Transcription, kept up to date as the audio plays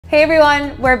Hey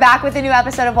everyone, we're back with a new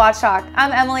episode of Watch Talk.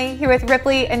 I'm Emily, here with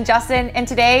Ripley and Justin, and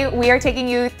today we are taking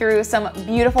you through some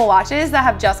beautiful watches that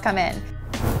have just come in.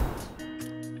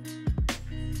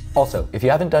 Also, if you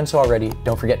haven't done so already,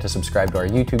 don't forget to subscribe to our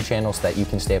YouTube channel so that you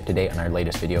can stay up to date on our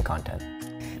latest video content.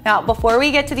 Now, before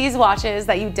we get to these watches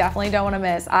that you definitely don't want to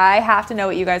miss, I have to know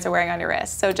what you guys are wearing on your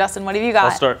wrist. So Justin, what have you got?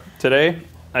 I'll start. Today,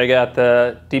 I got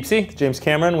the Deep Sea, James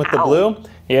Cameron with the blue.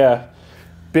 Yeah.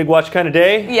 Big watch kind of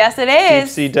day. Yes, it is.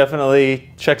 Deep Sea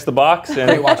definitely checks the box. And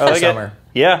great watch for summer.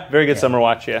 Yeah, very good summer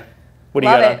watch, yeah. What do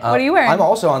you Love got it. What are you wearing? I'm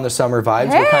also on the summer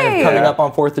vibes. Hey. We're kind of coming up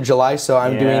on 4th of July, so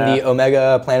I'm doing the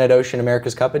Omega Planet Ocean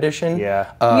America's Cup edition.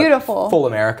 Yeah. Beautiful. Full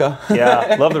America.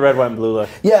 Yeah, love the red, white, and blue look.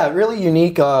 Yeah, really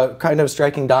unique, kind of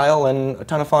striking dial and a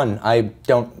ton of fun. I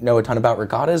don't know a ton about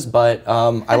regattas, but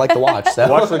I like the watch. So.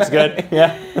 The watch looks good,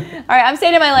 yeah. All right, I'm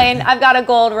staying in my lane. I've got a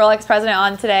gold Rolex President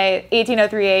on today,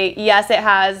 18038. Yes, it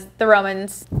has the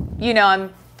Romans. You know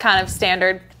I'm kind of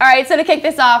standard. All right, so to kick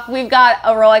this off, we've got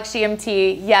a Rolex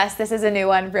GMT. Yes, this is a new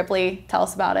one. Ripley, tell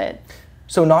us about it.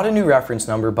 So not a new reference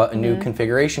number, but a new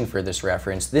configuration for this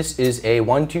reference. This is a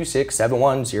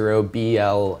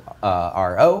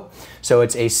 126710BLRO. So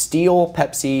it's a steel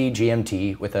Pepsi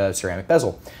GMT with a ceramic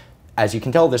bezel. As you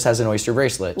can tell, this has an oyster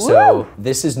bracelet. Woo! So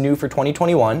this is new for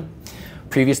 2021.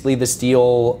 Previously, the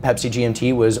steel Pepsi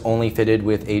GMT was only fitted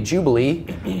with a Jubilee.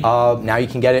 Now you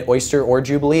can get it oyster or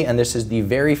Jubilee, and this is the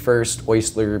very first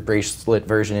oyster bracelet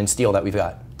version in steel that we've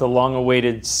got. The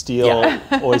long-awaited steel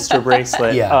oyster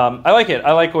bracelet. Yeah. I like it.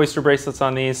 I like oyster bracelets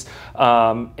on these,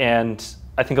 and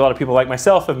I think a lot of people like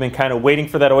myself have been kind of waiting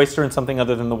for that oyster in something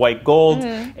other than the white gold,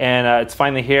 and it's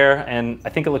finally here, and I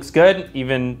think it looks good.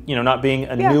 Even not being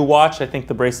a new watch, I think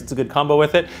the bracelet's a good combo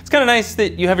with it. It's kind of nice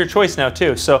that you have your choice now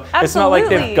too. So it's not like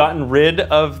they've gotten rid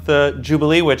of the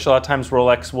Jubilee, which a lot of times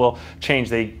Rolex will change.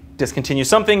 They discontinue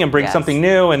something and bring something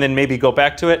new and then maybe go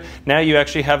back to it. Now you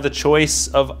actually have the choice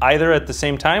of either at the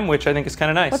same time, which I think is kind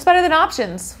of nice. What's better than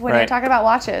options when you're talking about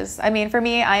watches? I mean, for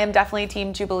me, I am definitely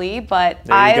team Jubilee, but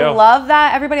I love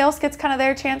that everybody else gets kind of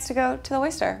their chance to go to the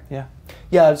oyster. Yeah.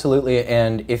 Yeah, absolutely.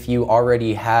 And if you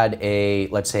already had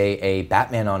let's say a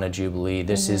Batman on a Jubilee,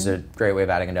 this is a great way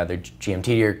of adding another GMT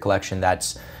to your collection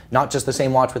that's not just the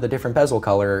same watch with a different bezel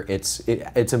color. It's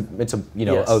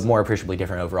a more appreciably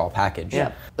different overall package.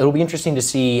 Yeah. It'll be interesting to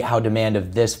see how demand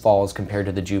of this falls compared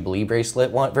to the Jubilee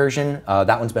bracelet version.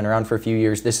 That one's been around for a few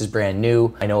years. This is brand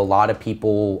new. I know a lot of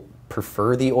people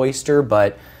prefer the oyster,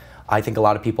 but I think a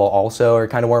lot of people also are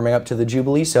kind of warming up to the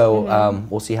Jubilee. So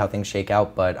we'll see how things shake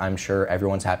out, but I'm sure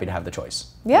everyone's happy to have the choice.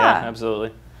 Yeah,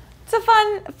 absolutely. It's a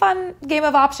fun game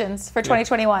of options for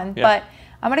 2021. Yeah. But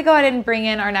I'm gonna go ahead and bring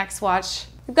in our next watch.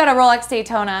 We've got a Rolex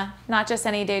Daytona, not just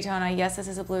any Daytona. Yes, this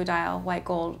is a blue dial, white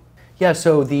gold. Yeah,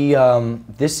 so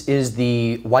this is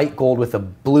the white gold with a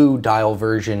blue dial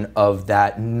version of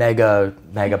that mega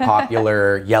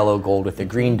popular yellow gold with the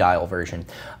green dial version.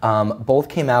 Both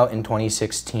came out in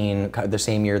 2016, the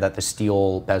same year that the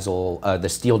steel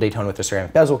Daytona with the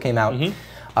ceramic bezel came out.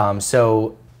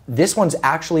 So this one's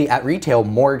actually at retail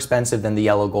more expensive than the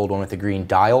yellow gold one with the green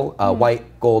dial.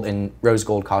 White gold and rose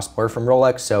gold cost more from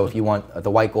Rolex, so if you want the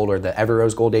white gold or the ever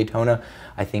rose gold Daytona,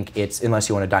 I think it's, unless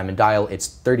you want a diamond dial,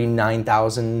 it's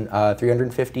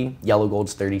 $39,350. Yellow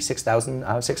gold's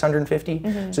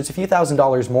 $36,650. So it's a few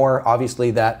 $1,000s more.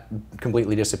 Obviously that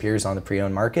completely disappears on the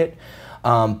pre-owned market.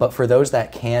 But for those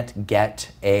that can't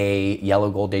get a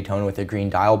yellow gold Daytona with a green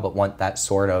dial but want that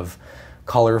sort of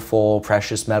colorful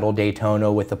precious metal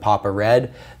Daytona with the pop of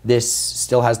red, this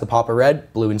still has the pop of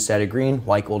red, blue instead of green,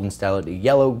 white gold instead of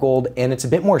yellow gold, and it's a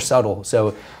bit more subtle.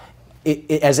 So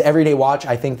as an everyday watch,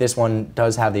 I think this one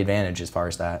does have the advantage as far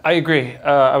as that. I agree.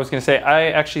 I was going to say,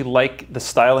 I actually like the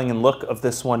styling and look of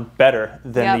this one better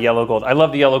than the yellow gold. I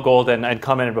love the yellow gold, and I'd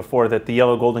commented before that the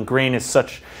yellow gold and green is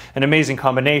such an amazing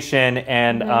combination,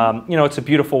 and it's a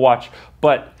beautiful watch,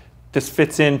 but this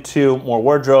fits into more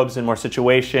wardrobes and more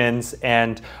situations,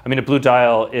 and I mean, a blue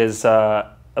dial is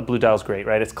great,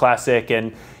 right? It's classic,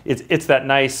 and it's that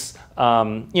nice,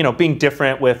 being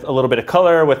different with a little bit of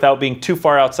color without being too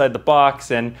far outside the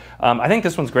box, and I think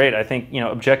this one's great. I think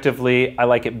objectively, I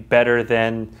like it better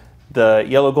than the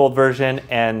yellow gold version,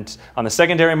 and on the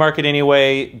secondary market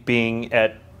anyway, being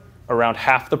at around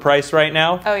half the price right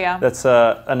now. Oh yeah, that's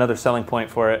another selling point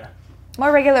for it.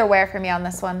 More regular wear for me on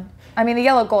this one. I mean, the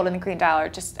yellow gold and the green dial are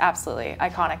just absolutely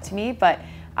iconic to me, but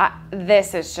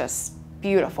this is just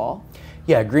beautiful.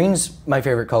 Yeah, green's my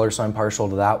favorite color, so I'm partial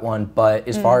to that one. But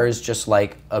as far as just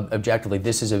like objectively,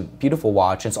 this is a beautiful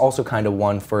watch. It's also kind of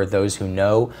one for those who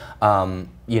know.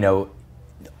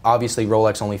 Obviously,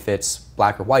 Rolex only fits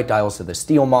black or white dials to the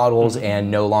steel models and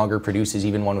no longer produces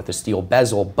even one with a steel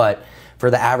bezel. But for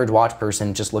the average watch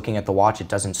person, just looking at the watch, it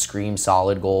doesn't scream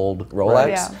solid gold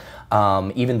Rolex.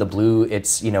 Yeah. Even the blue,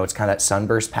 it's, you know, it's kind of that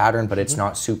sunburst pattern, but it's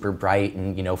not super bright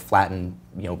and, you know, flat and,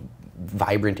 you know,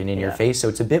 vibrant and in your face. So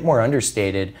it's a bit more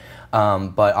understated.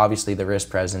 But obviously the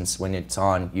wrist presence, when it's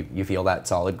on, you feel that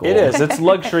solid gold. It is. It's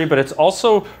luxury, but it's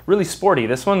also really sporty.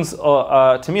 This one's,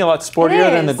 to me, a lot sportier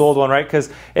than the gold one, right?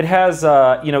 Because it has,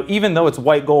 you know, even though it's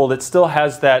white gold, it still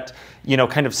has that, you know,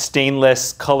 kind of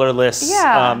stainless, colorless,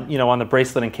 you know, on the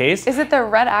bracelet and case. Is it the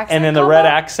red accent? And then the red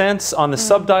accents on the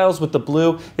subdials with the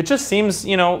blue. It just seems,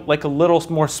 you know, like a little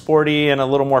more sporty and a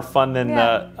little more fun than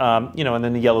the, you know, and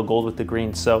then the yellow gold with the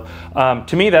green. So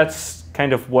to me, that's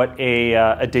kind of what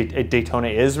a Daytona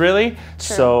is, really. True.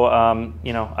 So,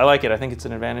 you know, I like it. I think it's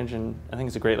an advantage, and I think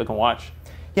it's a great looking watch.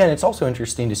 Yeah, and it's also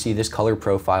interesting to see this color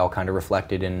profile kind of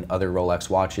reflected in other Rolex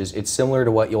watches. It's similar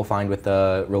to what you'll find with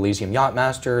the Rolesium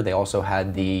Yachtmaster. They also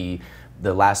had the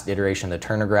last iteration, the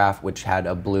Turnograph, which had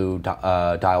a blue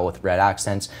dial with red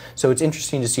accents. So it's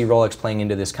interesting to see Rolex playing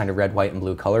into this kind of red, white, and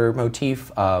blue color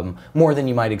motif, more than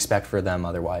you might expect for them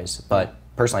otherwise. But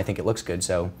personally, I think it looks good,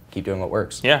 so keep doing what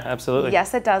works. Yeah, absolutely.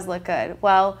 Yes, it does look good.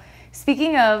 Well,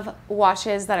 speaking of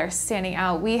watches that are standing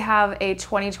out, we have a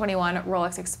 2021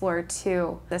 Rolex Explorer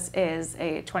 2. This is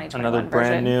a 2021 Another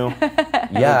brand new.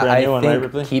 Yeah, brand new I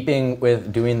think keeping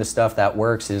with doing the stuff that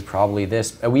works is probably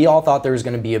this. We all thought there was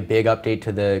going to be a big update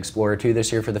to the Explorer 2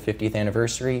 this year for the 50th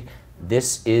anniversary.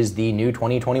 This is the new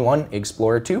 2021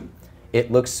 Explorer 2. It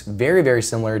looks very, very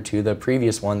similar to the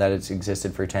previous one that it's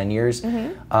existed for 10 years.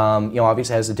 You know,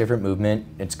 obviously it has a different movement.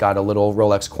 It's got a little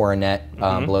Rolex coronet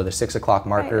below the 6 o'clock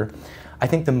marker. Right. I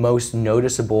think the most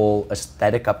noticeable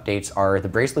aesthetic updates are the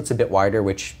bracelet's a bit wider,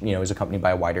 which, you know, is accompanied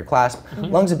by a wider clasp.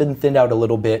 Lungs have been thinned out a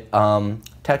little bit.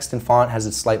 Text and font has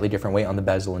a slightly different weight on the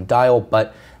bezel and dial,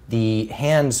 but the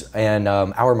hands and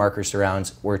hour marker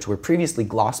surrounds, which were previously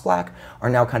gloss black, are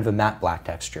now kind of a matte black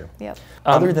texture. Yep.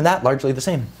 Other than that, largely the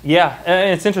same. Yeah,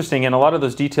 and it's interesting, and a lot of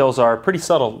those details are pretty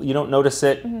subtle. You don't notice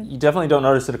it. You definitely don't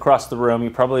notice it across the room. You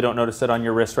probably don't notice it on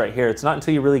your wrist right here. It's not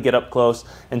until you really get up close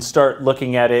and start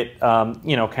looking at it,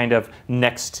 you know, kind of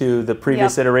next to the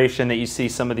previous iteration that you see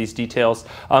some of these details.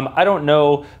 I don't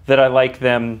know that I like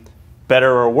them better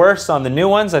or worse on the new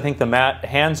ones. I think the matte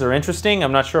hands are interesting.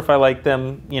 I'm not sure if I like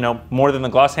them, you know, more than the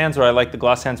gloss hands, or I like the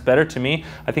gloss hands better. To me,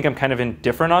 I think I'm kind of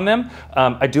indifferent on them.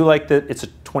 I do like that it's a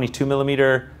 22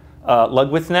 millimeter lug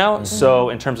width now. So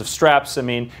in terms of straps, I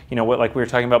mean, you know, what, like we were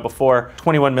talking about before,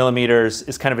 21 millimeters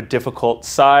is kind of a difficult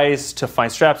size to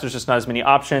find straps. There's just not as many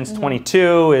options.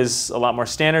 22 is a lot more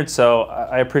standard. So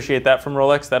I appreciate that from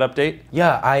Rolex, that update.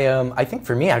 Yeah, I think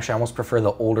for me, actually, I almost prefer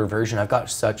the older version. I've got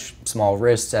such small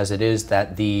wrists as it is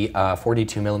that the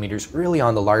 42 millimeters really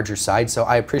on the larger side. So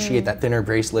I appreciate that thinner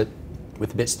bracelet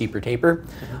with a bit steeper taper.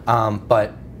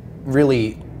 But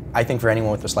really, I think for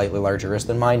anyone with a slightly larger wrist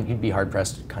than mine, you'd be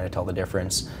hard-pressed to kind of tell the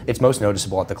difference. It's most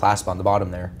noticeable at the clasp on the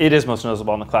bottom there. It is most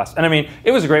noticeable on the clasp. And I mean,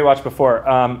 it was a great watch before.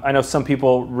 I know some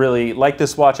people really like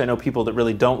this watch. I know people that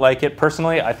really don't like it.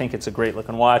 Personally, I think it's a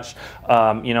great-looking watch.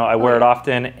 You know, I wear it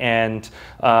often, and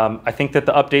I think that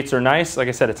the updates are nice. Like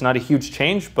I said, it's not a huge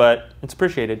change, but it's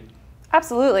appreciated.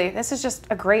 Absolutely. This is just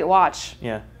a great watch.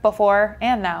 Yeah. Before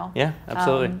and now. Yeah,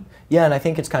 absolutely. Yeah, and I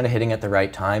think it's kind of hitting at the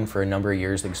right time. For a number of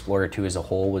years, the Explorer 2 as a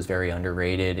whole was very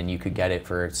underrated, and you could get it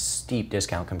for a steep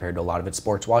discount compared to a lot of its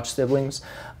sports watch siblings.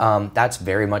 That's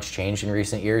very much changed in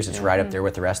recent years. It's right up there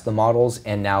with the rest of the models,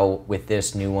 and now with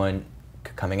this new one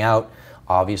coming out,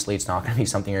 obviously it's not going to be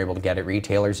something you're able to get at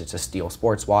retailers. It's a steel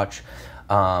sports watch.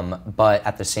 But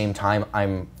at the same time,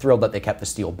 I'm thrilled that they kept the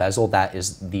steel bezel. That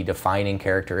is the defining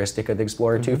characteristic of the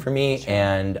Explorer 2 for me,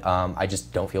 and I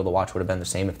just don't feel the watch would have been the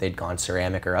same if they'd gone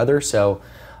ceramic or other. So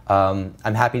I'm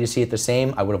happy to see it the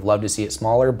same. I would have loved to see it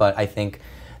smaller, but I think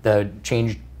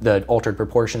the altered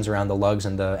proportions around the lugs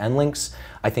and the end links,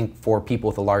 I think for people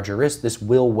with a larger wrist, this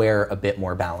will wear a bit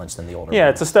more balanced than the older one.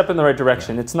 It's a step in the right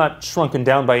direction. It's not shrunken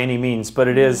down by any means, but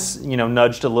it is, you know,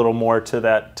 nudged a little more to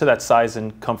that size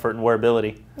and comfort and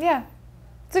wearability. Yeah,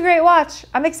 it's a great watch.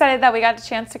 I'm excited that we got a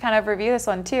chance to kind of review this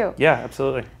one too. Yeah,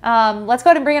 absolutely. Let's go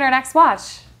ahead and bring in our next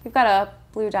watch. We've got a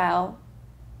blue dial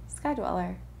Sky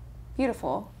Dweller.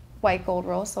 Beautiful. White gold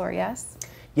roll soar, yes?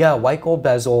 Yeah, white gold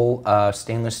bezel,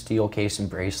 stainless steel case and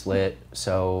bracelet.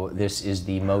 So this is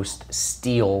the most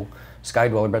steel Sky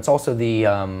Dweller, but it's also the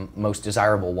most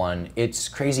desirable one. It's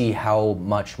crazy how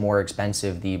much more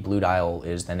expensive the blue dial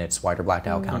is than its wider black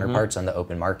dial counterparts on the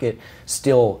open market,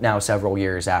 still now several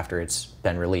years after it's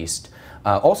been released.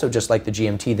 Also, just like the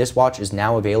GMT, this watch is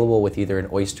now available with either an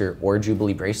Oyster or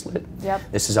Jubilee bracelet. Yep.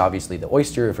 This is obviously the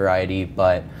Oyster variety,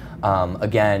 but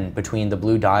again, between the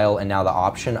blue dial and now the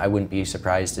option, I wouldn't be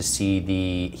surprised to see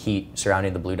the heat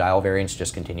surrounding the blue dial variants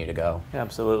just continue to go. Yeah,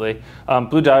 absolutely.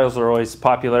 Blue dials are always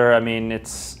popular. I mean,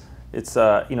 it's you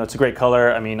know, it's a great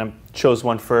color. I mean, I chose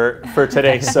one for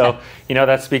today, so you know,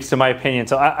 that speaks to my opinion.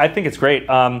 So I think it's great.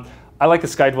 I like the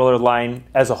Skydweller line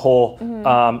as a whole.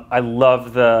 I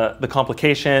love the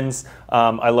complications.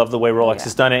 I love the way Rolex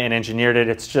has done it and engineered it.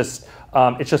 It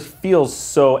just feels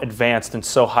so advanced and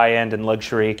so high end and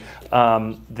luxury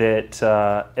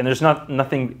that and there's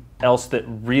nothing else that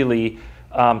really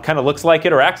kind of looks like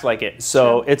it or acts like it.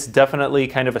 So it's definitely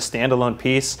kind of a standalone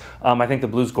piece. I think the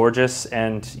blue's gorgeous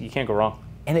and you can't go wrong.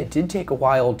 And it did take a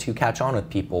while to catch on with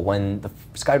people. When the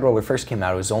Skydweller first came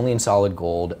out, it was only in solid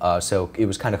gold, so it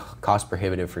was kind of cost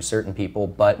prohibitive for certain people,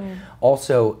 but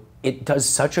also it does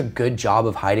such a good job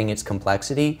of hiding its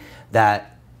complexity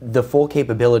that the full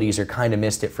capabilities are kind of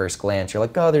missed at first glance. You're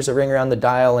like, oh, there's a ring around the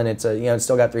dial and it's it's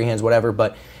still got 3 hands, whatever,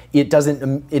 but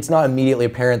it's not immediately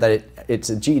apparent that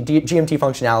it's a GMT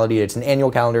functionality, it's an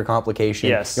annual calendar complication.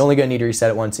 Yes. You're only going to need to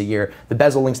reset it once a year. The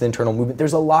bezel links the internal movement.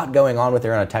 There's a lot going on with it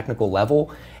on a technical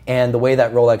level, and the way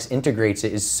that Rolex integrates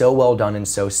it is so well done and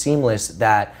so seamless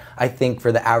that I think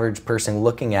for the average person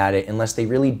looking at it, unless they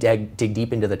really dig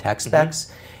deep into the tech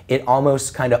specs, it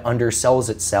almost kind of undersells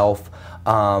itself.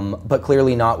 But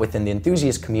clearly not within the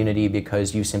enthusiast community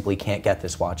because you simply can't get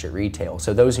this watch at retail.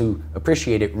 So those who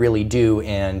appreciate it really do,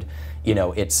 and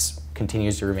it's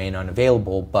continues to remain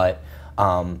unavailable. But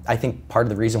I think part of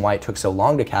the reason why it took so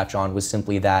long to catch on was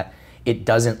simply that it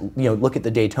doesn't, look at the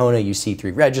Daytona, you see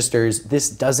 3 registers. This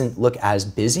doesn't look as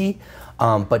busy,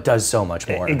 but does so much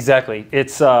more. Exactly.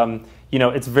 It's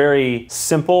it's very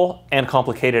simple and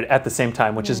complicated at the same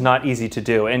time, which is not easy to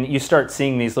do. And you start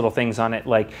seeing these little things on it,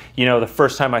 like, the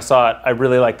first time I saw it, I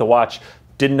really liked the watch,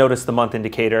 didn't notice the month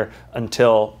indicator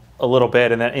until a little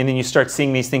bit, and then you start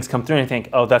seeing these things come through and you think,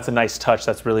 oh, that's a nice touch,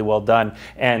 that's really well done.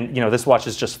 And this watch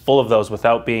is just full of those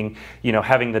without being,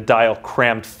 having the dial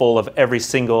crammed full of every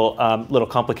single little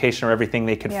complication or everything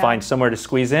they could find somewhere to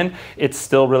squeeze in. It's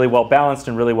still really well balanced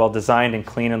and really well designed and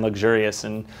clean and luxurious,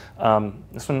 and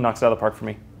this one knocks it out of the park for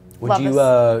me. Would you,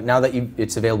 now that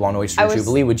it's available on Oyster or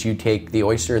Jubilee, would you take the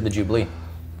Oyster or the Jubilee?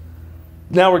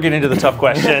 Now we're getting into the tough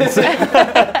questions.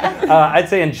 I'd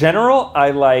say in general, I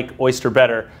like Oyster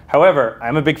better. However,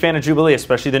 I'm a big fan of Jubilee,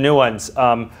 especially the new ones.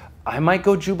 I might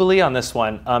go Jubilee on this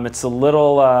one. It's a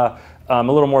little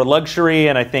more luxury,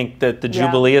 and I think that the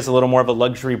Jubilee is a little more of a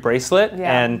luxury bracelet.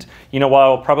 And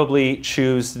while I'll probably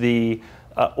choose the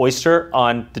Oyster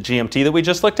on the GMT that we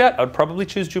just looked at, I would probably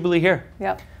choose Jubilee here.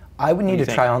 Yep. I would need to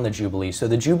try on the Jubilee. So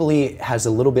the Jubilee has a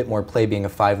little bit more play being a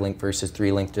 5-link versus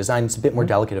 3-link design. It's a bit more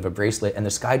delicate of a bracelet, and the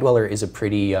Skydweller is a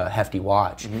pretty hefty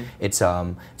watch. It's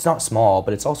not small,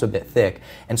 but it's also a bit thick.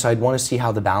 And so I'd want to see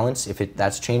how the balance, if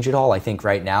that's changed at all. I think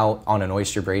right now on an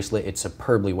Oyster bracelet, it's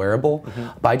superbly wearable,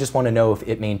 but I just want to know if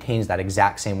it maintains that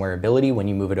exact same wearability when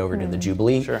you move it over to the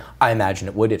Jubilee. Sure. I imagine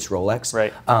it would. It's Rolex.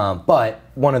 Right. But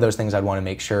one of those things I'd want to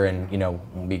make sure, and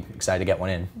we'll be excited to get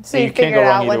one in. So you figured it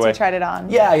out once you tried it on.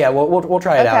 Yeah. We'll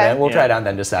try it out, and we'll try it out and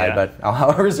then decide. But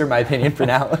I'll reserve my opinion for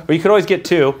now. But you could always get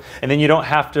 2, and then you don't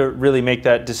have to really make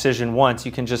that decision once.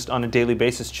 You can just on a daily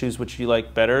basis choose which you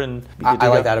like better, and I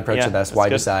like that approach the best. Why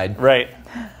decide? Right.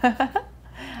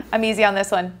 I'm easy on this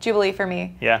one. Jubilee for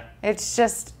me. Yeah. It's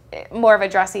just more of a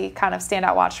dressy kind of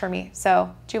standout watch for me.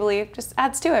 So Jubilee just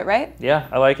adds to it, right? Yeah,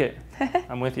 I like it.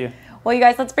 I'm with you. Well, you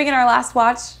guys, let's bring in our last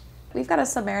watch. We've got a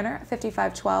Submariner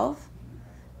 5512.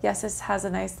 Yes, this has a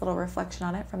nice little reflection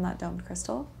on it from that domed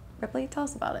crystal. Ripley, tell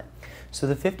us about it. So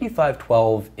the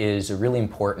 5512 is a really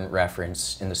important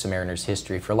reference in the Submariner's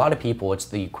history. For a lot of people, it's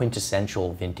the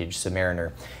quintessential vintage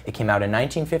Submariner. It came out in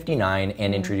 1959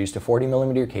 and introduced a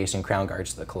 40mm case and crown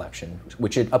guards to the collection,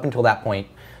 which up until that point,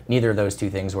 neither of those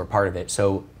two things were part of it.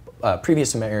 So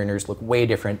previous Submariners look way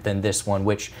different than this one,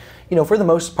 which, for the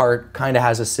most part, kind of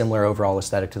has a similar overall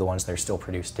aesthetic to the ones that are still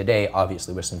produced today,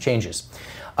 obviously with some changes.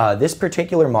 This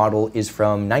particular model is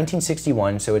from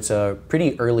 1961, so it's a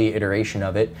pretty early iteration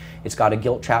of it. It's got a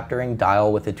gilt chaptering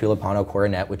dial with a tulipano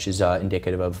coronet, which is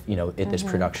indicative of, at this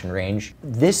production range.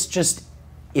 This just,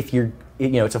 if you're,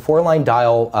 it's a 4-line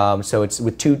dial, so it's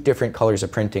with 2 different colors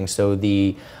of printing. So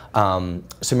the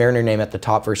Submariner name at the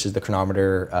top versus the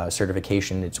chronometer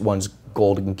certification, one's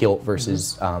gold and gilt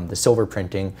versus the silver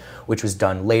printing, which was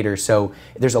done later. So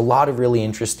there's a lot of really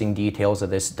interesting details of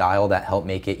this dial that help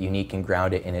make it unique and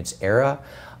grounded in its era.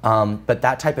 But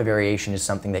that type of variation is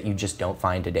something that you just don't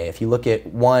find today. If you look at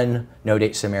one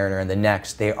no-date Submariner and the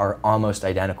next, they are almost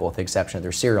identical with the exception of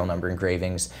their serial number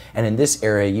engravings. And in this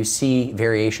era, you see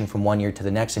variation from one year to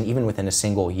the next and even within a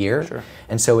single year. Sure.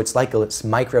 And so it's like a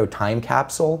micro time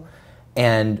capsule.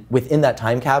 And within that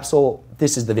time capsule,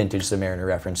 this is the vintage Submariner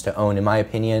reference to own, in my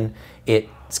opinion.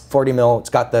 It's 40 mil, it's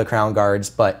got the crown guards,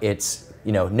 but it's,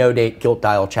 you know, no date, gilt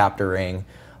dial, chapter ring,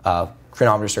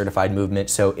 chronometer certified movement.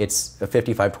 So it's the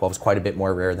 5512 is quite a bit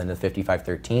more rare than the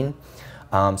 5513.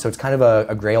 So it's kind of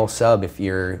a grail sub if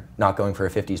you're not going for a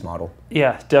 50s model.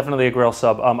 Yeah, definitely a grail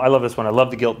sub. I love this one. I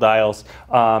love the gilt dials.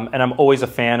 And I'm always a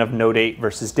fan of no date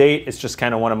versus date. It's just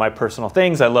kind of one of my personal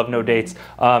things. I love no dates.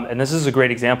 And this is a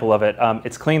great example of it.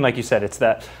 It's clean, like you said. It's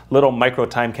that little micro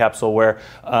time capsule where,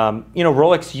 you know,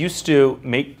 Rolex used to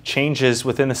make changes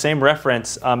within the same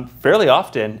reference fairly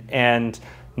often. And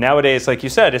nowadays, like you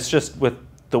said, it's just with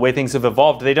the way things have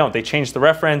evolved, they don't. They change the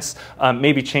reference,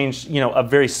 maybe change, you know, a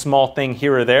very small thing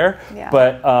here or there. Yeah.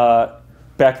 But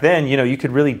back then, you know, you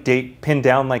could really pin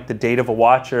down like the date of a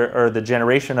watch or the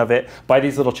generation of it by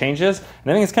these little changes.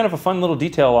 And I think it's kind of a fun little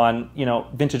detail on, you know,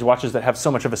 vintage watches that have so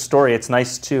much of a story. It's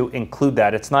nice to include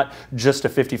that. It's not just a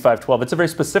 5512. It's a very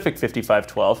specific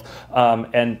 5512.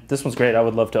 And this one's great. I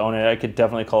would love to own it. I could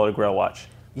definitely call it a grail watch.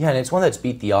 Yeah, and it's one that's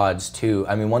beat the odds too.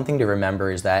 I mean, one thing to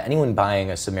remember is that anyone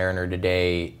buying a Submariner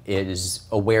today is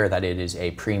aware that it is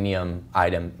a premium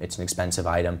item. It's an expensive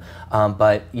item.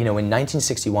 But you know, in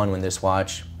 1961, when this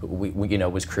watch you know,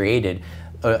 was created,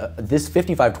 this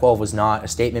 5512 was not a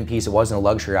statement piece. It wasn't a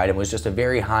luxury item. It was just a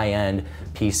very high-end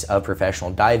piece of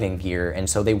professional diving gear. And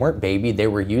so they weren't babied. They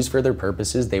were used for their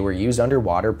purposes. They were used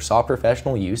underwater, saw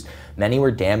professional use. Many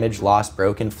were damaged, lost,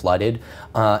 broken, flooded.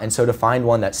 And so to find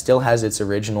one that still has its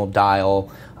original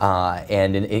dial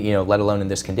and you know, let alone in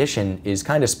this condition, is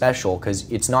kind of special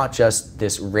because it's not just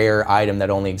this rare item that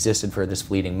only existed for this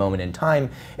fleeting moment in time.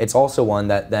 It's also one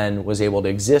that then was able to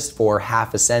exist for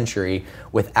half a century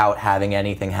without having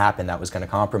anything happen that was going to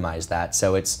compromise that.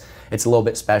 So it's a little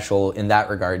bit special in that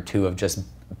regard too, of just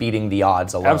beating the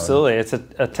odds alone. Absolutely. It's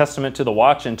a testament to the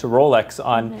watch and to Rolex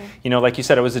on, you know, like you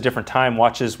said, it was a different time.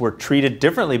 Watches were treated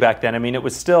differently back then. I mean, it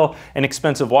was still an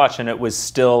expensive watch and it was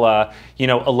still, you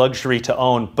know, a luxury to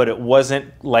own, but it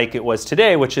wasn't like it was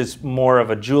today, which is more of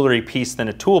a jewelry piece than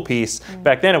a tool piece.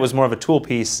 Back then it was more of a tool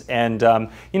piece. And,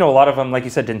 you know, a lot of them, like you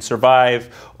said, didn't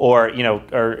survive or, you know,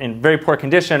 are in very poor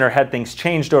condition or had things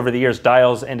changed over the years.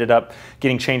 Dials ended up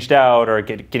getting changed out or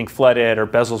getting flooded or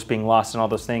bezels being lost and all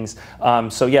those things.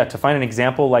 So yeah, to find an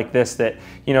example like this that,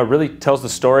 you know, really tells the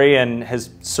story and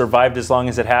has survived as long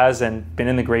as it has and been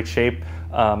in the great shape,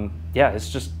 yeah, it's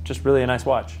just really a nice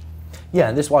watch. Yeah,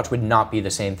 and this watch would not be the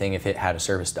same thing if it had a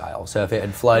service dial. So if it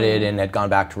had flooded and had gone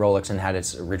back to Rolex and had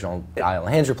its original dial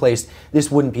and hands replaced, this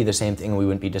wouldn't be the same thing. We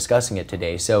wouldn't be discussing it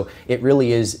today. So it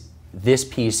really is this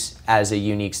piece as a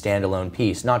unique standalone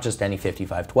piece, not just any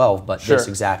 5512, but Sure. this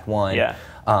exact one. Yeah.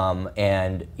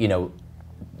 And, you know,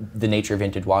 the nature of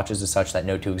vintage watches is such that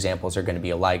no two examples are going to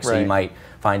be alike. So Right. you might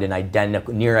find an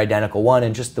identical, near identical one,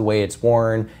 and just the way it's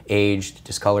worn, aged,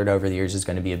 discolored over the years is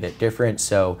going to be a bit different.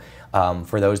 So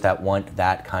for those that want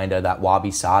that kind of, that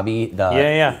wabi-sabi,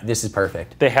 this is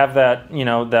perfect. They have that, you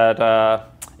know, that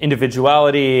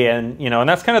individuality and, you know, and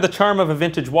that's kind of the charm of a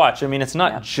vintage watch. I mean, it's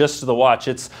not just the watch.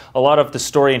 It's a lot of the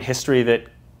story and history that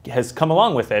has come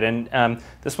along with it. And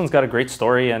this one's got a great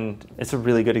story and it's a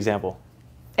really good example.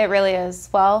 It really is.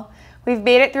 Well, we've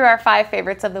made it through our 5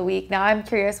 favorites of the week. Now I'm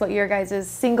curious what your guys'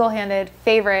 single-handed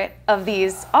favorite of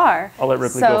these are. I'll let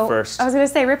Ripley go first. I was going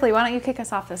to say, Ripley, why don't you kick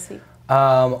us off this week?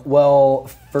 Well,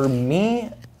 for me,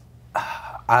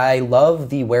 I love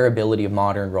the wearability of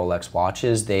modern Rolex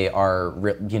watches. They are,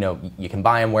 you know, you can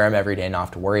buy them, wear them every day, not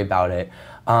have to worry about it.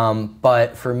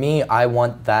 But for me, I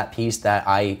want that piece that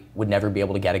I would never be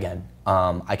able to get again.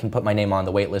 I can put my name on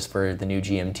the wait list for the new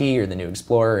GMT or the new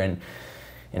Explorer,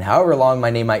 and however long my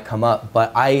name might come up,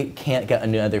 but I can't get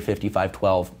another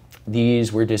 5512.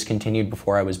 These were discontinued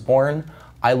before I was born.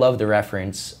 I love the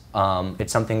reference.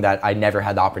 It's something that I never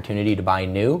had the opportunity to buy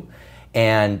new,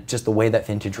 and just the way that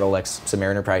vintage Rolex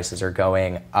Submariner prices are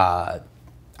going,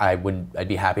 I'd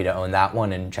be happy to own that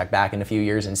one and check back in a few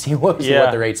years and see what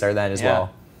the rates are then as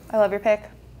well. I love your pick.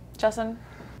 Justin?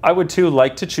 I would too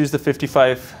like to choose the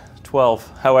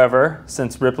 5512. However,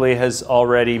 since Ripley has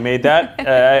already made that,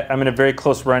 I'm in a very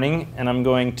close running, and I'm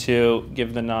going to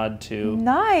give the nod to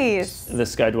the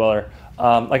Sky Dweller.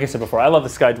 Like I said before, I love the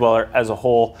Sky Dweller as a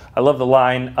whole. I love the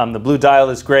line. The blue dial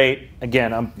is great.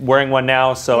 Again, I'm wearing one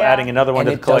now, so adding another one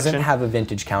to the collection. And it doesn't have a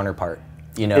vintage counterpart.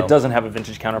 You know, it doesn't have a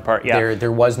vintage counterpart. Yeah,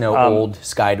 there was no old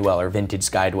Skydweller, vintage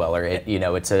Skydweller. You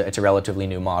know, it's a relatively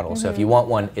new model. So if you want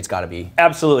one, it's got to be.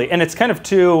 Absolutely, and it's kind of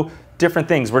two different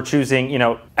things. We're choosing, you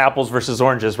know, apples versus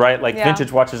oranges, right? Like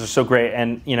vintage watches are so great,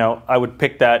 and you know, I would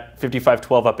pick that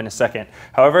 5512 up in a second.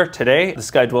 However, today the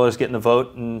Skydweller's getting the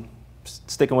vote and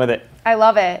sticking with it. I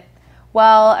love it.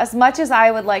 Well, as much as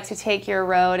I would like to take your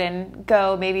road and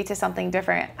go maybe to something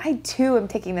different, I too am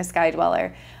picking the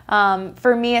Skydweller.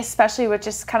 For me, especially with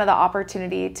just kind of the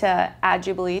opportunity to add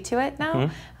Jubilee to it now,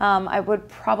 I would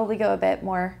probably go a bit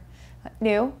more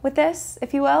new with this,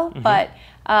 if you will. But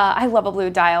I love a blue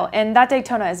dial, and that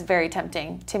Daytona is very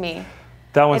tempting to me.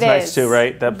 That one's nice too,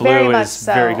 right? That blue is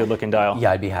very good looking dial.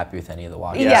 Yeah, I'd be happy with any of the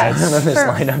watches. Yes, on this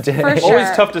lineup today. for sure.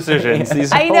 Always tough decisions.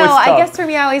 These are I know. always tough. I guess for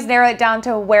me, I always narrow it down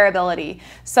to wearability.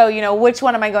 So, you know, which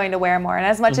one am I going to wear more? And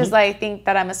as much as I think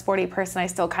that I'm a sporty person, I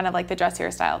still kind of like the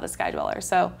dressier style of the Skydweller.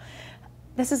 So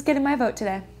this is getting my vote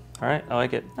today. All right, I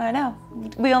like it. I know.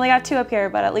 We only got 2 up here,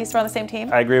 but at least we're on the same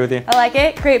team. I agree with you. I like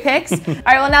it. Great picks. All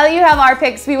right, well, now that you have our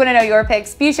picks, we want to know your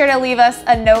picks. Be sure to leave us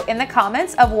a note in the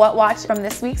comments of what watch from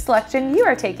this week's selection you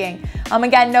are taking.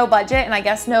 Again, no budget, and I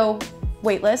guess no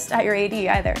wait list at your AD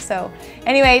either. So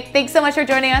anyway, thanks so much for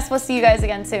joining us. We'll see you guys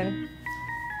again soon.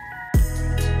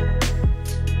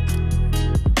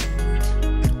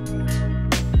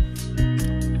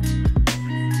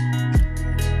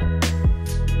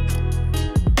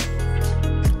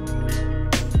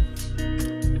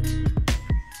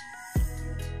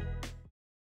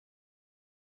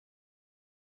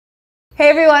 Hey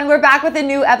everyone, we're back with a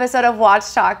new episode of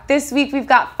Watch Talk. This week we've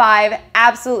got 5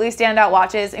 absolutely standout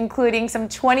watches, including some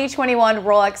 2021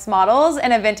 Rolex models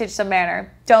and a vintage Submariner.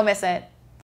 Don't miss it.